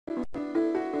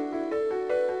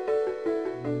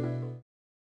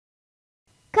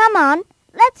Come on,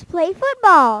 let's play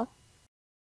football.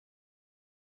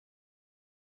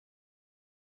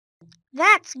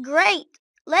 That's great.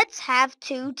 Let's have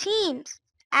 2 teams.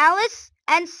 Alice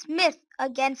and Smith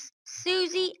against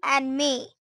Susie and me.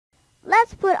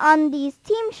 Let's put on these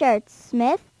team shirts,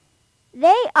 Smith.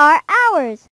 They are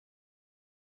ours.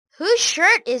 Whose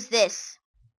shirt is this?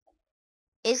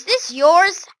 Is this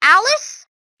yours, Alice?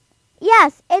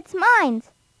 Yes, it's mine.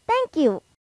 Thank you.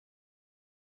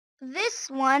 This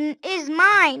one is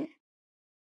mine.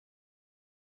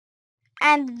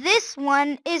 And this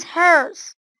one is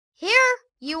hers. Here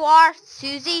you are,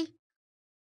 Susie.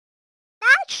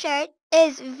 That shirt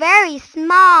is very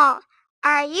small.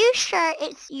 Are you sure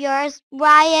it's yours,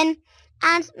 Brian?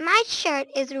 And my shirt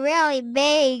is really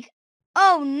big.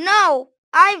 Oh no,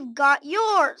 I've got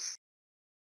yours.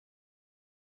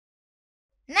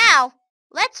 Now,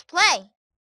 let's play,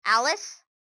 Alice.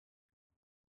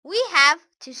 We have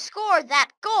to score that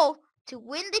goal to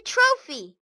win the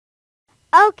trophy.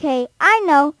 Okay, I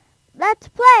know. Let's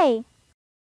play.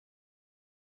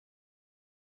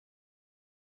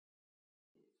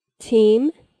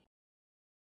 Team,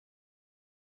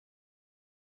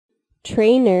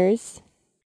 trainers,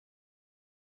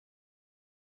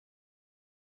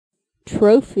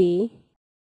 trophy,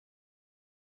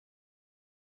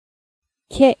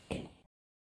 kick,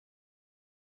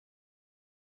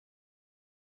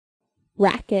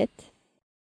 racket,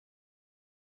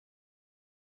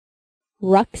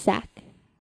 rucksack,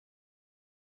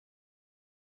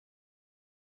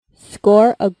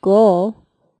 score a goal,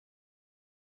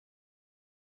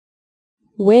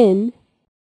 win,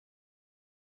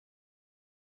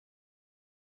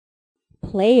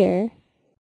 player.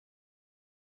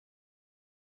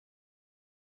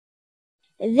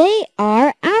 They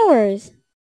are ours.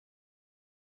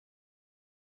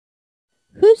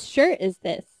 Whose shirt is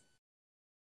this?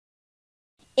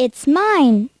 It's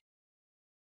mine.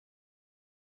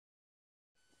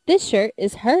 This shirt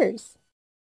is hers.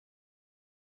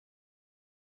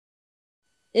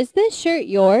 Is this shirt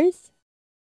yours?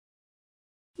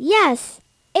 Yes,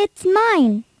 it's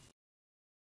mine.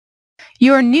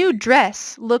 Your new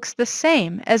dress looks the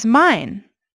same as mine.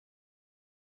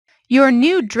 Your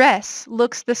new dress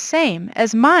looks the same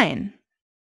as mine.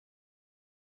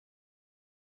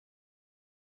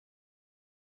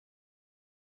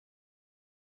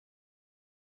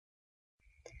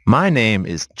 My name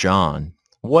is John.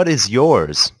 What is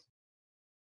yours?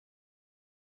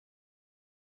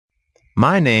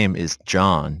 My name is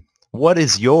John. What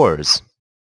is yours?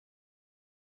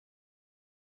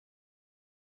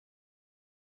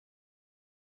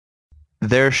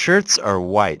 Their shirts are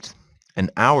white, and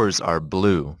ours are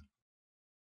blue.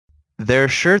 Their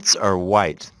shirts are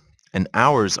white, and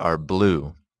ours are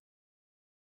blue.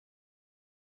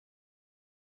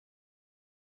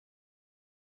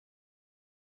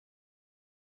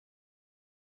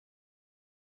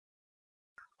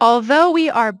 Although we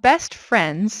are best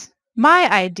friends, my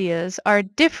ideas are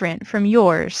different from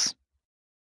yours.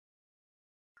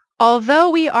 Although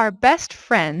we are best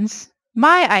friends,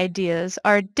 my ideas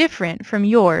are different from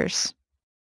yours.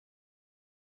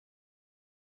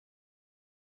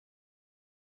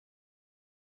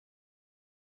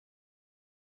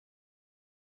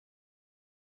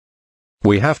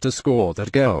 We have to score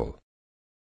that goal.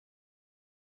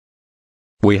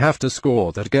 We have to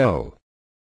score that goal.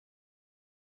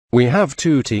 We have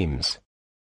 2 teams.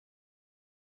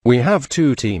 We have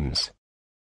 2 teams.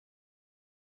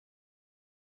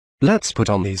 Let's put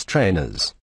on these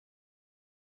trainers.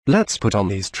 Let's put on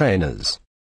these trainers.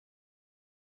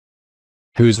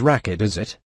 Whose racket is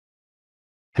it?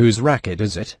 Whose racket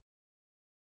is it?